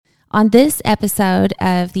On this episode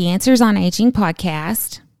of the Answers on Aging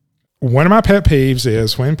podcast, one of my pet peeves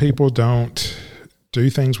is when people don't do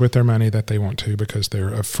things with their money that they want to because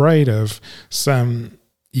they're afraid of some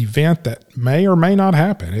event that may or may not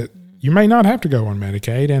happen. You may not have to go on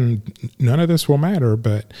Medicaid, and none of this will matter,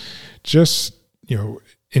 but just,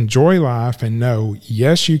 enjoy life and know,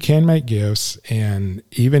 yes, you can make gifts, and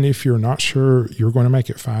even if you're not sure you're going to make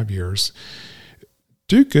it 5 years,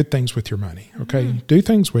 do good things with your money, okay? Mm-hmm. Do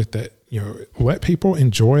things with it. Let people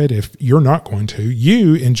enjoy it. If you're not going to,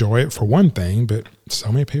 you enjoy it for one thing, but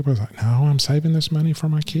so many people are like, no, I'm saving this money for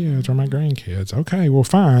my kids or my grandkids. Okay, well,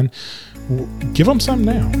 fine. Well, give them something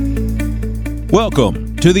now.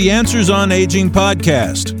 Welcome to the Answers on Aging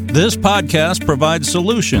podcast. This podcast provides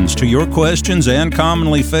solutions to your questions and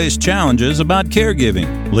commonly faced challenges about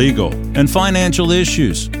caregiving, legal, and financial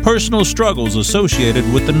issues, personal struggles associated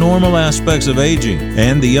with the normal aspects of aging,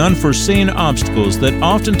 and the unforeseen obstacles that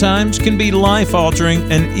oftentimes can be life-altering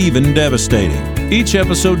and even devastating. Each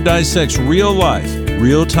episode dissects real life,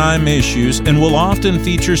 real-time issues, and will often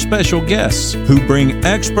feature special guests who bring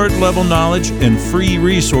expert-level knowledge and free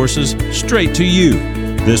resources straight to you.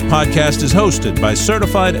 This podcast is hosted by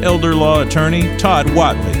certified elder law attorney Todd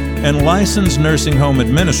Whatley and licensed nursing home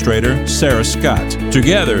administrator Sarah Scott.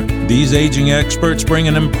 Together, these aging experts bring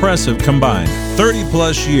an impressive combined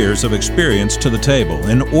 30-plus years of experience to the table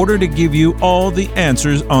in order to give you all the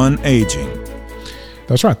answers on aging.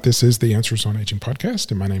 That's right. This is the Answers on Aging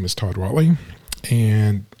podcast, and my name is Todd Whatley.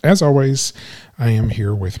 And as always, I am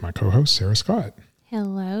here with my co-host, Sarah Scott.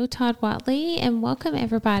 Hello, Todd Whatley, and welcome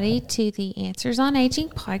everybody to the Answers on Aging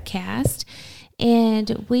podcast.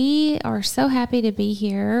 And we are so happy to be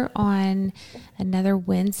here on another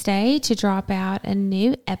Wednesday to drop out a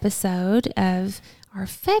new episode of our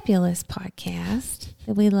fabulous podcast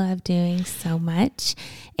that we love doing so much.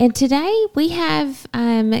 And today we have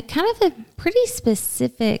kind of a pretty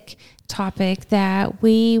specific topic that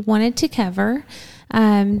we wanted to cover.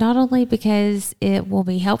 Not only because it will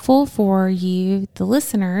be helpful for you, the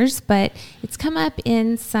listeners, but it's come up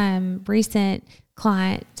in some recent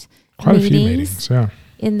client Quite a few meetings, yeah,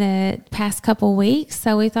 in the past couple weeks.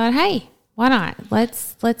 So we thought, hey, why not?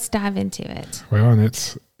 Let's dive into it. Well, and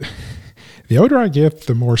it's the older I get,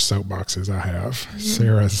 the more soapboxes I have. Mm-hmm.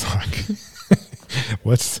 Sarah's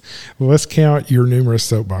like, let's count your numerous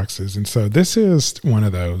soapboxes. And so this is one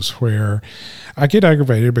of those where I get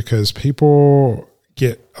aggravated because people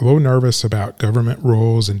get a little nervous about government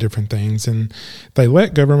rules and different things, and they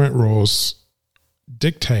let government rules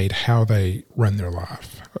dictate how they run their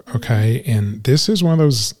life. Okay. And this is one of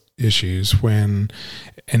those issues when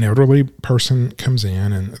an elderly person comes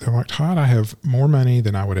in and they're like, Todd, I have more money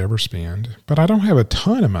than I would ever spend, but I don't have a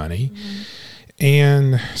ton of money. Mm-hmm.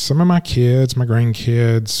 And some of my kids, my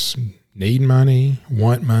grandkids need money,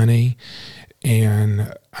 want money.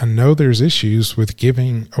 And I know there's issues with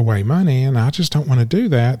giving away money, and I just don't want to do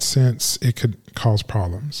that since it could cause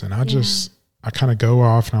problems. And I kind of go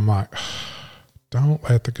off and I'm like, don't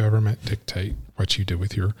let the government dictate what you do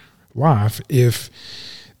with your life if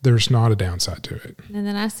there's not a downside to it. And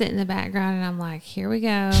then I sit in the background and I'm like, here we go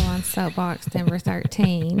on soapbox number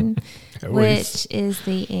 13, which is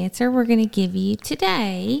the answer we're going to give you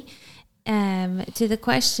today to the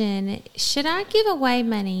question, should I give away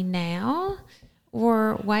money now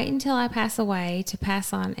or wait until I pass away to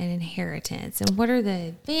pass on an inheritance? And what are the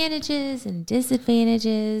advantages and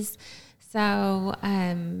disadvantages? So,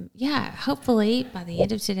 hopefully by the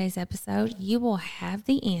end of today's episode, you will have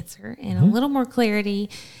the answer and a little more clarity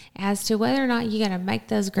as to whether or not you got to make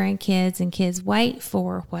those grandkids and kids wait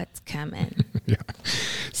for what's coming. Yeah.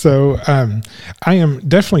 So, I am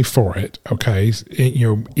definitely for it. Okay.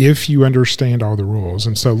 If you understand all the rules.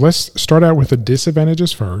 And so let's start out with the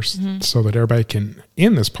disadvantages first so that everybody can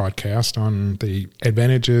end this podcast on the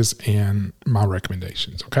advantages and my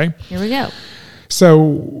recommendations. Okay. Here we go.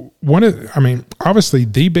 So obviously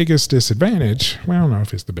the biggest disadvantage, well, I don't know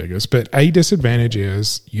if it's the biggest, but a disadvantage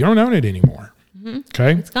is you don't own it anymore. Mm-hmm.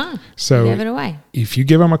 Okay. It's gone. So give it away. If you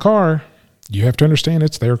give them a car, you have to understand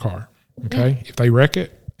it's their car. Okay. Yeah. If they wreck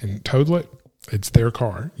it and total it, it's their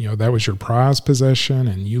car. That was your prized possession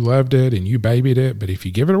and you loved it and you babied it. But if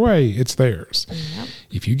you give it away, it's theirs. Yep.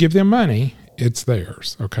 If you give them money, it's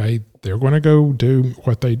theirs. Okay. They're going to go do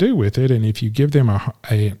what they do with it. And if you give them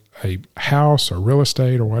a house or real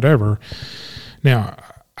estate or whatever, now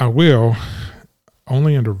I will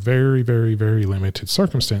only under very, very, very limited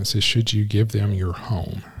circumstances should you give them your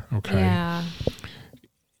home. Okay. Yeah.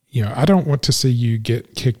 I don't want to see you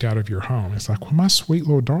get kicked out of your home. It's like, well, my sweet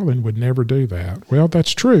little darling would never do that. Well,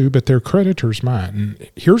 that's true, but their creditors might. And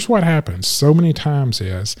here's what happens so many times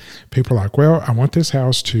is people are like, well, I want this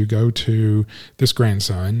house to go to this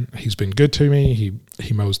grandson. He's been good to me.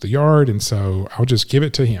 He mows the yard, and so I'll just give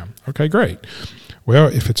it to him. Okay, great. Well,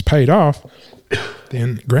 if it's paid off,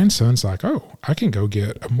 then grandson's like, oh, I can go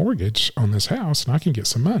get a mortgage on this house and I can get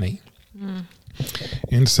some money.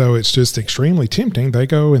 And so it's just extremely tempting. They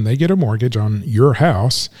go and they get a mortgage on your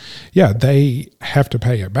house. Yeah, they have to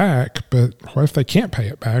pay it back, but what if they can't pay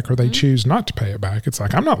it back or they choose not to pay it back? It's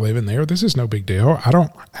like, I'm not living there. This is no big deal. I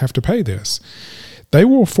don't have to pay this. They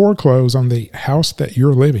will foreclose on the house that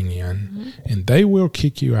you're living in, and they will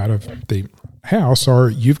kick you out of the house, or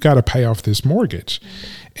you've got to pay off this mortgage.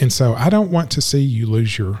 And so I don't want to see you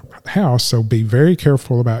lose your house. So be very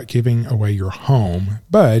careful about giving away your home.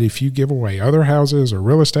 But if you give away other houses or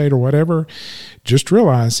real estate or whatever, just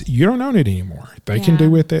realize you don't own it anymore. They can do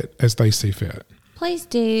with it as they see fit. Please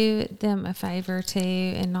do them a favor too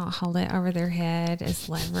and not hold it over their head as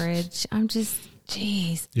leverage. I'm just,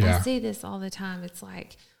 geez, I see this all the time. It's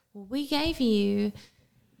like, well, we gave you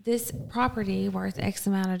this property worth X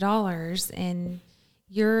amount of dollars, and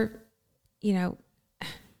you're,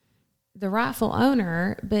 the rightful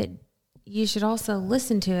owner, but you should also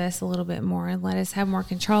listen to us a little bit more and let us have more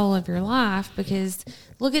control of your life, because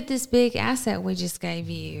look at this big asset we just gave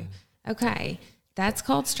you. Okay, that's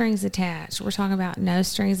called strings attached. We're talking about no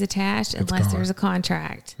strings attached unless there's a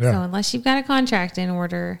contract. Yeah. So unless you've got a contract in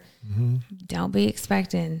order, don't be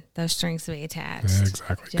expecting those strings to be attached. Yeah,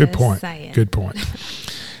 exactly. Good point. Good point.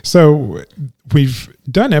 So we've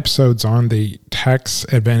done episodes on the tax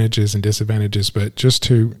advantages and disadvantages, but just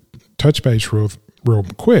to touch base real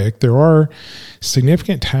quick, there are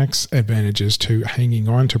significant tax advantages to hanging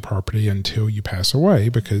on to property until you pass away,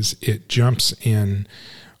 because it jumps in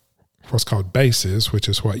what's called basis, which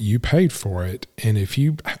is what you paid for it. And if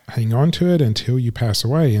you hang on to it until you pass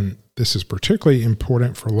away, and this is particularly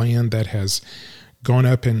important for land that has gone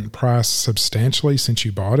up in price substantially since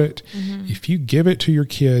you bought it. If you give it to your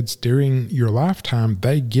kids during your lifetime,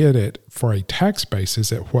 they get it for a tax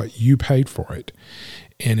basis at what you paid for it.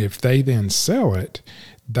 And if they then sell it,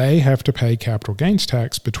 they have to pay capital gains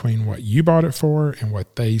tax between what you bought it for and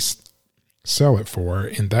what they sell it for,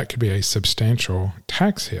 and that could be a substantial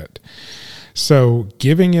tax hit. So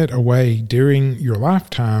giving it away during your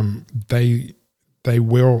lifetime, they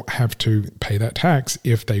will have to pay that tax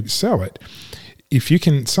if they sell it. If you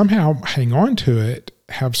can somehow hang on to it,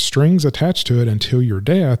 have strings attached to it until your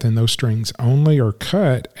death, and those strings only are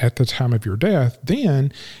cut at the time of your death,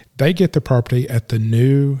 then they get the property at the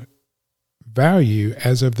new value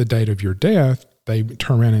as of the date of your death. They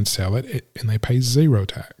turn around and sell it, and they pay zero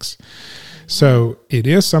tax. So it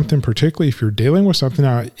is something, particularly if you're dealing with something.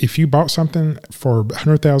 Now, if you bought something for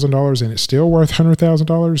 $100,000 and it's still worth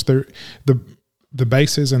 $100,000, the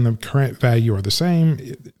bases and the current value are the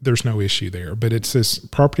same. There's no issue there. But it's this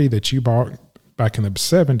property that you bought back in the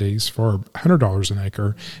 70s for $100 an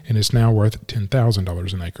acre, and it's now worth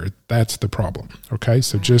 $10,000 an acre. That's the problem. Okay,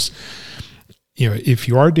 so just, if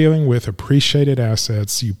you are dealing with appreciated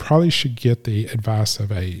assets, you probably should get the advice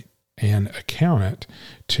of an accountant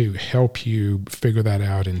to help you figure that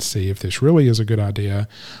out and see if this really is a good idea,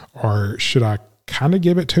 or should I kind of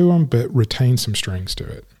give it to them but retain some strings to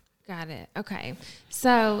it. Got it. Okay.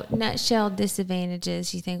 So nutshell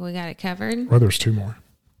disadvantages, you think we got it covered? Well, there's two more.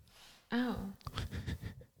 Oh.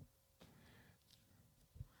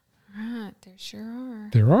 Right. There sure are.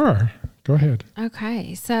 There are. Go ahead.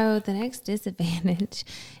 Okay. So the next disadvantage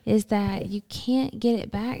is that you can't get it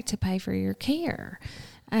back to pay for your care.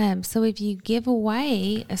 So if you give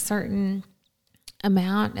away a certain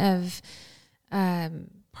amount of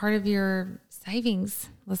part of your savings,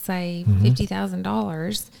 let's say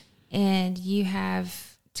 $50,000, and you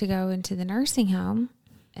have to go into the nursing home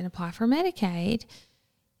and apply for Medicaid,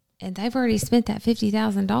 and they've already spent that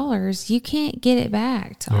 $50,000, you can't get it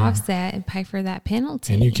back to offset and pay for that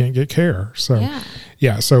penalty. And you can't get care. So,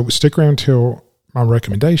 so stick around till my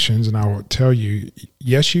recommendations, and I will tell you,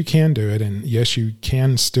 yes, you can do it, and yes, you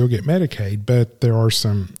can still get Medicaid, but there are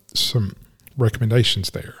some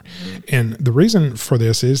recommendations there. And the reason for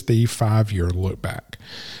this is the 5-year look back.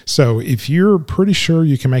 So if you're pretty sure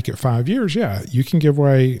you can make it 5 years, you can give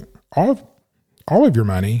away all of your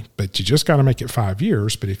money, but you just got to make it 5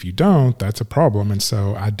 years. But if you don't, that's a problem. And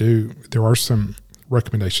so there are some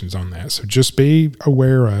recommendations on that. So just be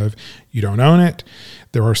aware of, you don't own it.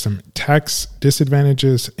 There are some tax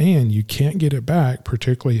disadvantages, and you can't get it back,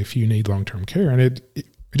 particularly if you need long-term care. And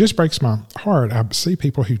it just breaks my heart. I see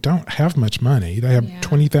people who don't have much money. They have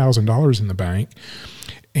 $20,000 in the bank,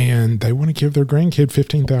 and they want to give their grandkid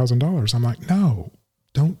 $15,000. I'm like, no,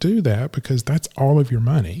 don't do that, because that's all of your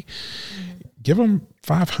money. Give them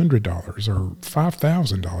 $500 or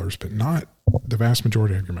 $5,000, but not the vast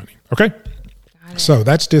majority of your money. Okay. So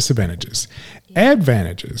that's disadvantages.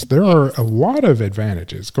 Advantages. There are a lot of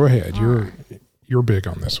advantages. Go ahead. You're big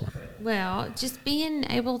on this one. Well, just being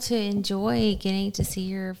able to enjoy getting to see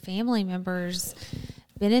your family members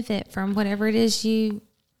benefit from whatever it is you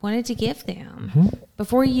wanted to give them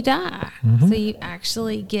before you die. So you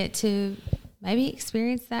actually get to maybe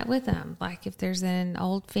experience that with them. Like if there's an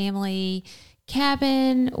old family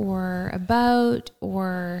cabin or a boat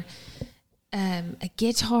or a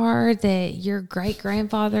guitar that your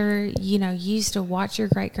great-grandfather, used to watch your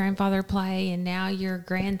great-grandfather play, and now your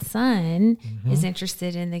grandson is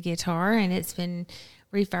interested in the guitar and it's been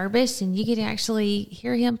refurbished, and you get to actually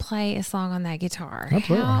hear him play a song on that guitar.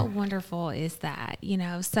 Absolutely. How wonderful is that?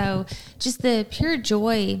 So just the pure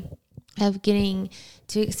joy of getting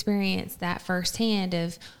to experience that firsthand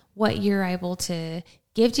of what you're able to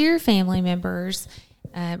give to your family members,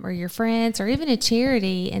 or your friends, or even a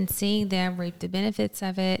charity, and seeing them reap the benefits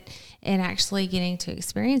of it and actually getting to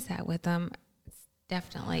experience that with them.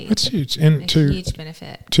 Definitely. That's huge. And a huge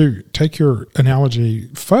benefit. To take your analogy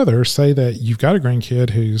further, say that you've got a grandkid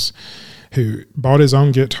who bought his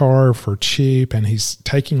own guitar for cheap, and he's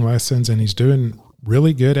taking lessons and he's doing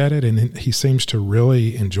really good at it, and he seems to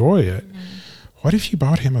really enjoy it. What if you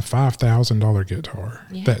bought him a $5,000 guitar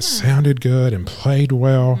that sounded good and played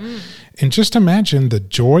well? And just imagine the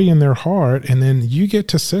joy in their heart, and then you get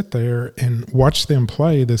to sit there and watch them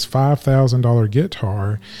play this $5,000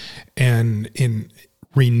 guitar and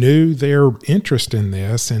renew their interest in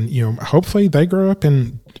this. And, hopefully they grow up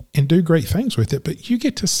and do great things with it, but you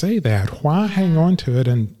get to see that. Why hang on to it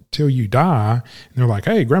until you die? And they're like,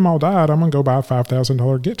 hey, grandma died, I'm going to go buy a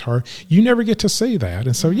 $5,000 guitar. You never get to see that.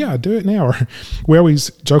 And so, do it now. Or we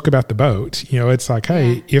always joke about the boat. It's like,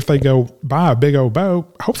 hey, if they go buy a big old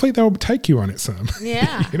boat, hopefully they'll take you on it some.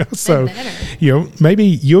 Yeah. So, maybe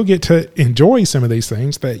you'll get to enjoy some of these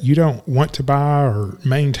things that you don't want to buy or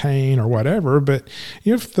maintain or whatever. But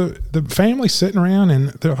if the family's sitting around and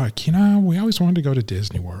they're like, we always wanted to go to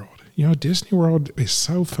Disney World. Disney World is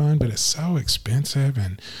so fun, but it's so expensive.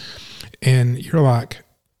 And you're like,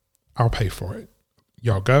 I'll pay for it.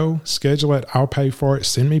 Y'all go, schedule it. I'll pay for it.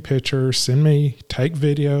 Send me pictures, take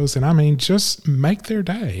videos. And just make their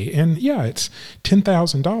day. And it's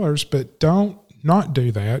 $10,000, but don't not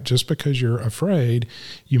do that just because you're afraid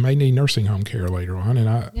you may need nursing home care later on. And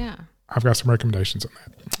I've got some recommendations on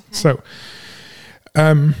that. Okay.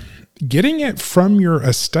 So, getting it from your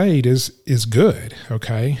estate is good,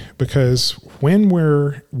 okay? Because when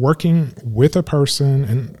we're working with a person,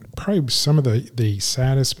 and probably some of the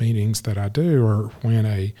saddest meetings that I do are when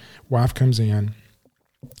a wife comes in,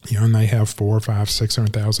 and they have $400,000, $500,000,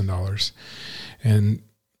 $600,000, and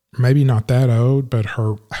maybe not that old, but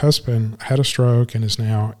her husband had a stroke and is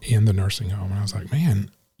now in the nursing home. And I was like, man,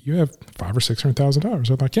 you have $500,000 or $600,000.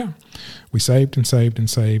 I'm like, yeah, we saved and saved and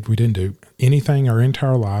saved. We didn't do anything our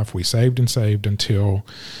entire life. We saved and saved until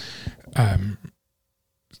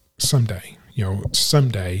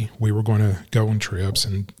someday we were going to go on trips,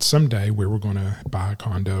 and someday we were going to buy a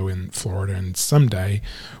condo in Florida, and someday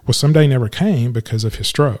never came because of his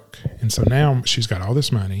stroke. And so now she's got all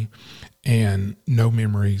this money and no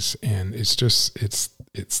memories, and it's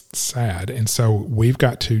sad. And so we've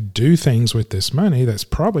got to do things with this money that's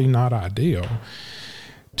probably not ideal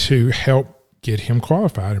to help get him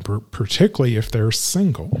qualified, and particularly if they're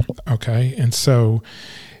single. Okay. And so,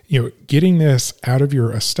 getting this out of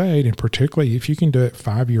your estate, and particularly if you can do it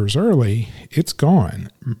 5 years early, it's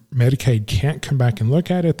gone. Medicaid can't come back and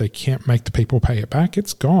look at it. They can't make the people pay it back.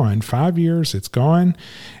 It's gone. 5 years, it's gone.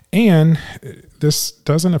 And this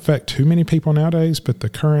doesn't affect too many people nowadays, but the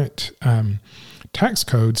current tax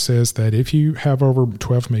code says that if you have over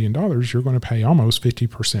 $12 million, you're going to pay almost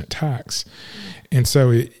 50% tax. And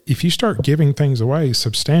so if you start giving things away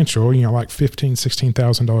substantial, like $15,000,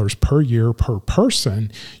 $16,000 per year per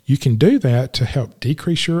person, you can do that to help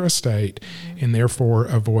decrease your estate and therefore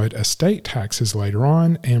avoid estate taxes later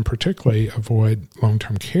on, and particularly avoid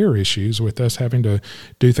long-term care issues with us having to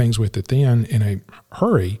do things with it then in a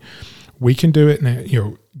hurry. We can do it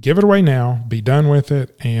now, give it away now, be done with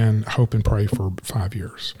it, and hope and pray for 5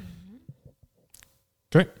 years.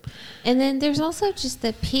 Okay. And then there's also just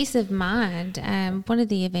the peace of mind. One of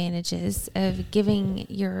the advantages of giving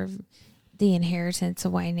the inheritance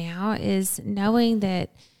away now is knowing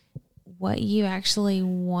that what you actually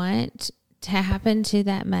want to happen to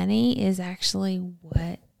that money is actually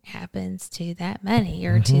what happens to that money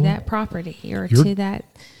or to that property or to that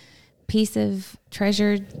piece of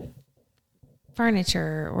treasured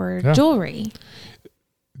furniture or jewelry.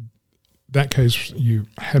 That case you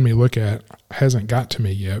had me look at hasn't got to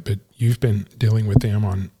me yet, but you've been dealing with them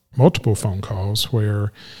on multiple phone calls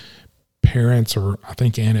where parents, or I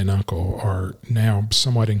think aunt and uncle, are now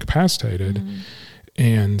somewhat incapacitated.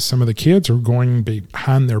 And some of the kids are going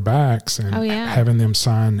behind their backs and having them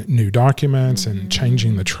sign new documents and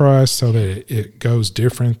changing the trust so that it goes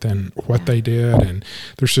different than what they did. And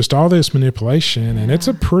there's just all this manipulation, and it's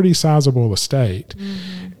a pretty sizable estate.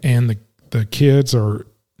 And the kids, or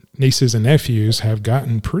nieces and nephews, have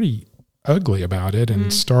gotten pretty ugly about it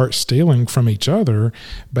and start stealing from each other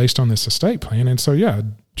based on this estate plan. And so,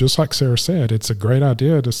 just like Sarah said, it's a great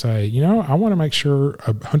idea to say, I want to make sure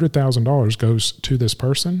 $100,000 goes to this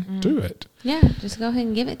person. Do it. Yeah, just go ahead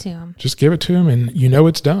and give it to them. Just give it to them, and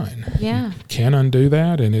it's done. Yeah, you can't undo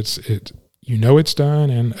that, and it's done.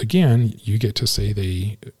 And again, you get to see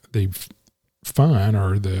the fun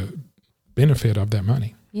or the benefit of that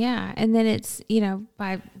money. Yeah, and then it's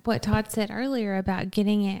by what Todd said earlier about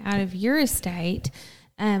getting it out of your estate.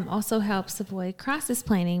 Also helps avoid crisis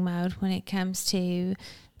planning mode when it comes to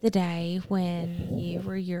the day when you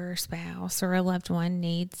or your spouse or a loved one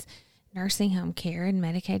needs nursing home care and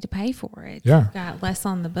Medicaid to pay for it. Yeah. You've got less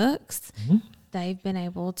on the books. They've been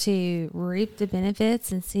able to reap the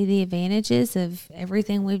benefits and see the advantages of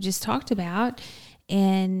everything we've just talked about.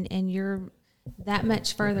 And you're that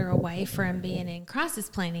much further away from being in crisis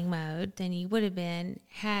planning mode than you would have been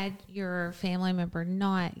had your family member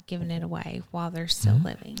not given it away while they're still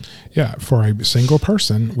living. Yeah. For a single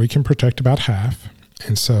person, we can protect about half.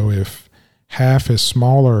 And so if half is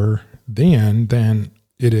smaller then than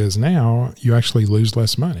it is now, you actually lose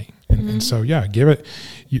less money. And so, give it,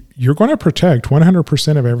 you're going to protect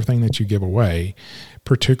 100% of everything that you give away,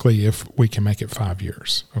 particularly if we can make it 5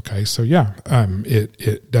 years. Okay. So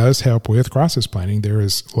it does help with crisis planning. There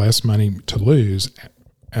is less money to lose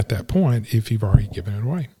at that point if you've already given it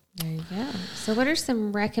away. There you go. So what are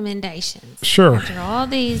some recommendations? Sure. After all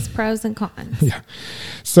these pros and cons. Yeah.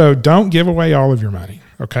 So don't give away all of your money.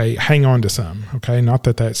 Okay. Hang on to some. Okay. Not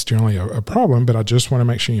that that's generally a problem, but I just want to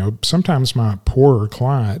make sure, sometimes my poorer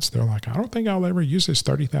clients, they're like, I don't think I'll ever use this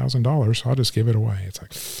 $30,000. So I'll just give it away. It's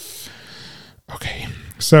like, okay.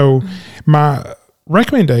 So my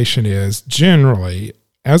recommendation is generally,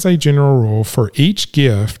 as a general rule, for each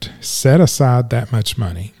gift, set aside that much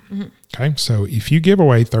money. Okay, so if you give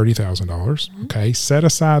away $30,000, okay, set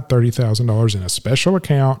aside $30,000 in a special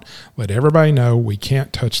account. Let everybody know we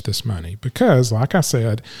can't touch this money because, like I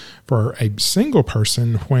said, for a single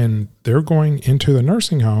person, when they're going into the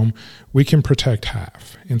nursing home, we can protect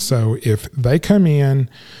half. And so if they come in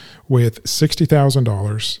with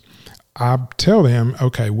 $60,000, I tell them,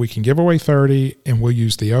 okay, we can give away 30 and we'll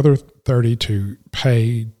use the other 30 to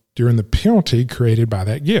pay during the penalty created by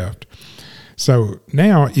that gift. So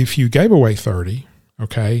now if you gave away 30,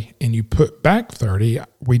 okay, and you put back 30,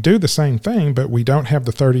 we do the same thing, but we don't have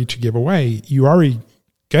the 30 to give away. You already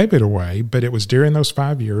gave it away, but it was during those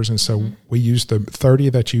 5 years. And so we use the 30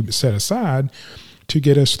 that you set aside to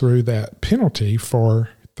get us through that penalty for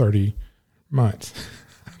 30 months.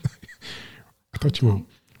 I thought you were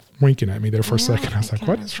winking at me there for a second. I was like,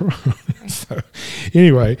 what is wrong? So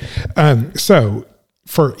anyway, so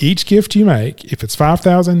for each gift you make, if it's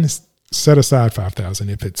 $5,000, set aside $5,000.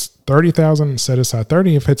 If it's $30,000, set aside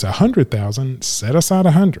 $30,000. If it's $100,000, set aside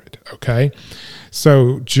 $100,000. Okay.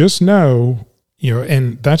 So just know,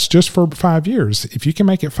 and that's just for 5 years. If you can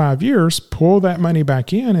make it 5 years, pull that money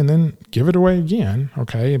back in and then give it away again.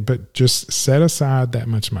 Okay. But just set aside that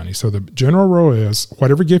much money. So the general rule is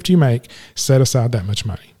whatever gift you make, set aside that much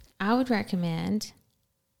money. I would recommend,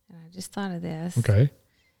 and I just thought of this. Okay.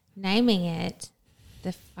 Naming it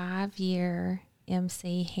the 5-year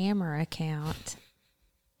MC Hammer account.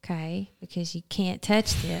 Okay. Because you can't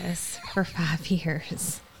touch this for 5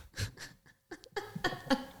 years.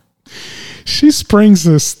 She springs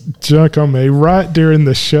this junk on me right during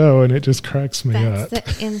the show, and it just cracks me up.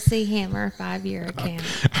 That's the MC Hammer 5-year account.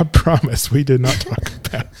 I promise we did not talk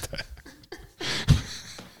about that.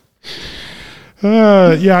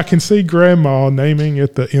 I can see Grandma naming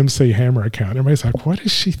it the MC Hammer account. Everybody's like, what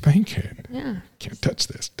is she thinking? Yeah. Can't touch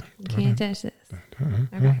this. Can't touch this.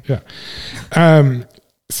 Okay. Yeah.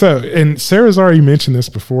 So, and Sarah's already mentioned this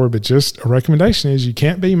before, but just a recommendation is you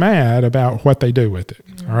can't be mad about what they do with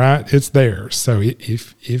it. All right. It's theirs. So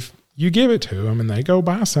if you give it to them and they go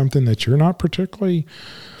buy something that you're not particularly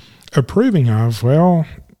approving of, well,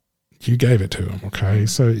 you gave it to them. Okay.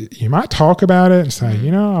 So you might talk about it and say,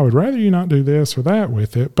 I would rather you not do this or that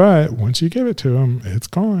with it. But once you give it to them, it's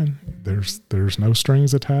gone. There's no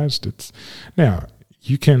strings attached. Now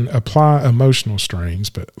you can apply emotional strings,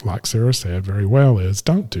 but like Sarah said very well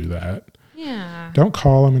don't do that. Yeah. Don't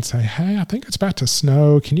call them and say, hey, I think it's about to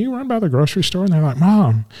snow. Can you run by the grocery store? And they're like,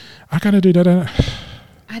 Mom, I got to do that.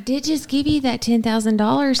 I did just give you that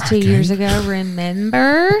 $10,000 2 years ago.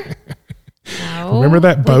 Remember? No. Remember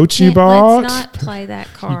that boat you bought? Let's not play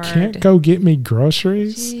that card. You can't go get me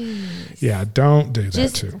groceries. Jeez. Yeah, don't do that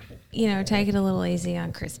just, too. Take it a little easy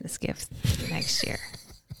on Christmas gifts next year.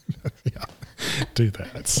 Yeah, do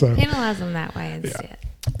that. So penalize them that way instead.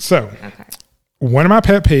 Yeah. So okay. One of my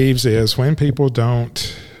pet peeves is when people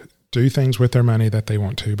don't do things with their money that they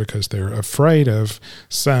want to because they're afraid of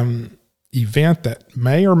some event that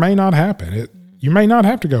may or may not happen. You may not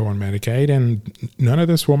have to go on Medicaid, and none of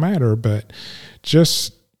this will matter, but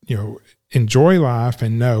just, enjoy life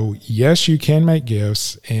and know, yes, you can make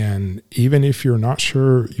gifts. And even if you're not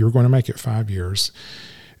sure you're going to make it 5 years,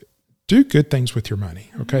 do good things with your money.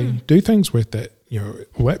 Okay. Mm-hmm. Do things with it.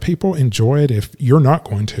 Let people enjoy it. If you're not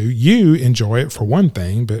going to, you enjoy it for one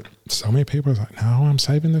thing, but so many people are like, no, I'm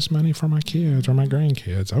saving this money for my kids or my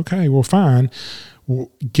grandkids. Okay, well, fine.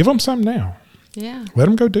 Well, give them something now. Yeah. Let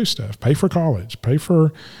them go do stuff. Pay for college. Pay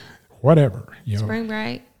for whatever. Spring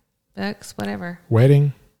break, books, whatever.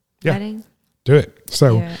 Wedding. Yeah. Wedding. Do it.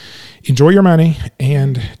 So enjoy your money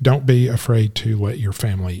and don't be afraid to let your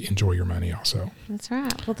family enjoy your money also. That's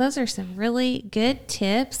right. Well, those are some really good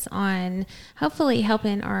tips on hopefully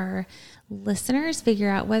helping our listeners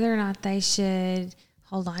figure out whether or not they should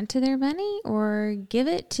hold on to their money or give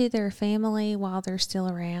it to their family while they're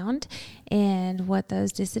still around, and what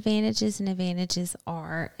those disadvantages and advantages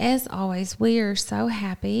are. As always, we are so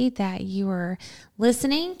happy that you are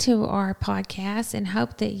listening to our podcast and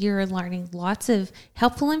hope that you're learning lots of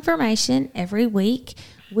helpful information every week.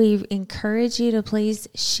 We encourage you to please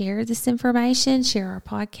share this information, share our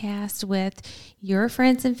podcast with your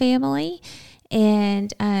friends and family.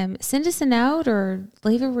 And send us a note or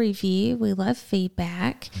leave a review. We love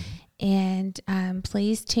feedback. And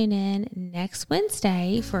please tune in next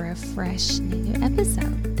Wednesday for a fresh new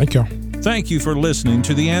episode. Thank you. Thank you for listening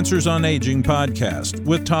to the Answers on Aging podcast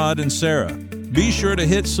with Todd and Sarah. Be sure to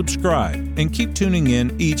hit subscribe and keep tuning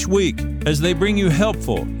in each week as they bring you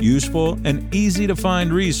helpful, useful, and easy to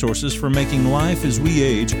find resources for making life as we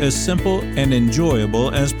age as simple and enjoyable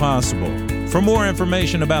as possible. For more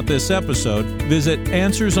information about this episode, visit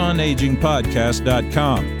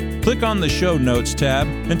AnswersOnAgingPodcast.com. Click on the Show Notes tab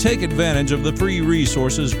and take advantage of the free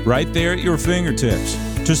resources right there at your fingertips.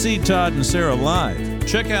 To see Todd and Sarah live,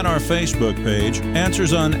 check out our Facebook page,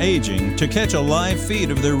 Answers on Aging, to catch a live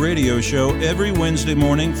feed of their radio show every Wednesday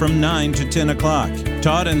morning from 9 to 10 o'clock.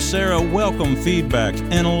 Todd and Sarah welcome feedback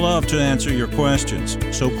and love to answer your questions.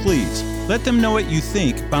 So please, let them know what you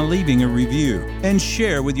think by leaving a review and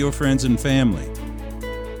share with your friends and family.